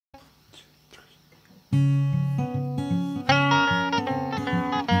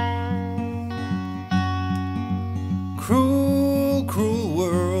Cruel, cruel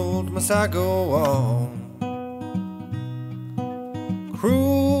world, must I go on?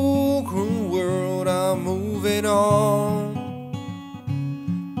 Cruel, cruel world, I'm moving on.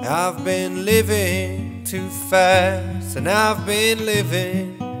 I've been living too fast, and I've been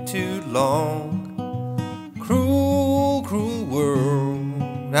living too long. Cruel, cruel world,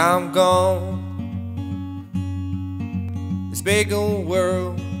 I'm gone. This big old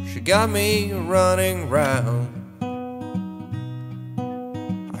world, she got me running round.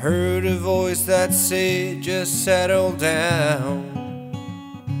 I heard a voice that said, just settle down.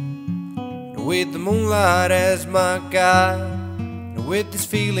 With the moonlight as my guide, with this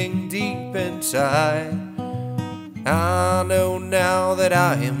feeling deep inside, I know now that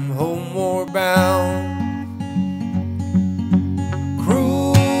I am homeward bound.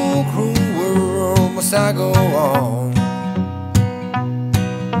 Cruel, cruel world, must I go on?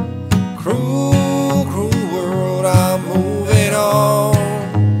 Cruel, cruel world, I'm moving on.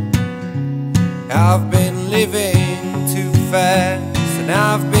 I've been living too fast, and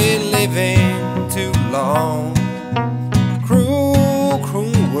I've been living too long. Cruel,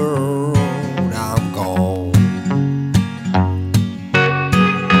 cruel world, I'm gone.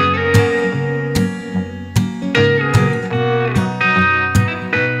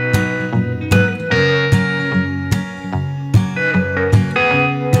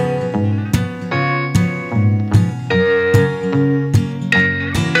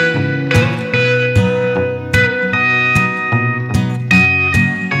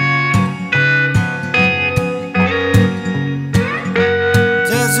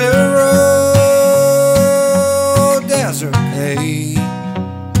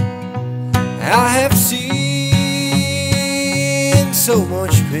 I have seen so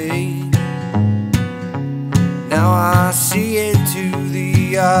much pain. Now I see into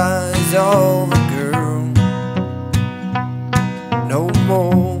the eyes of a girl. No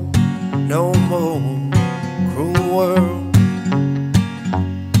more, no more cruel world.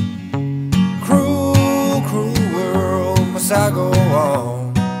 Cruel, cruel world, must I go on?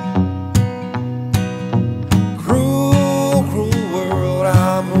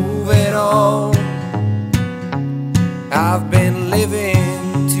 I've been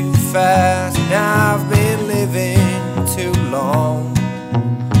living too fast, and I've been living too long.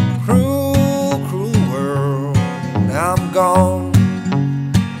 Cruel, cruel world, I'm gone.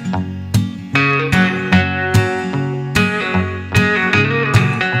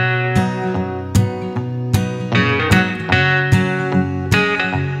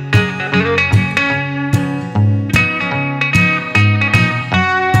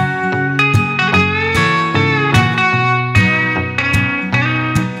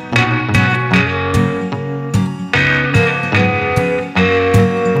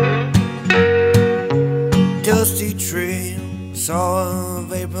 Dusty trail, saw a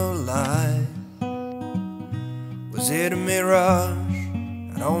vapor light. Was it a mirage?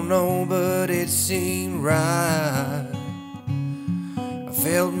 I don't know, but it seemed right. I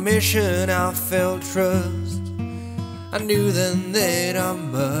felt mission, I felt trust. I knew then that I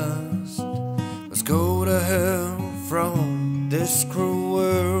must go to hell from this cruel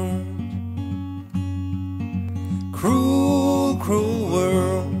world. Cruel, cruel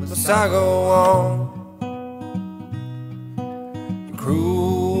world, must I go on?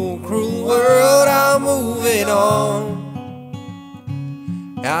 Cruel, cruel world, I'm moving on.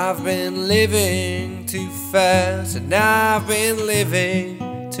 I've been living too fast, and I've been living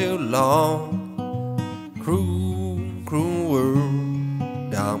too long. Cruel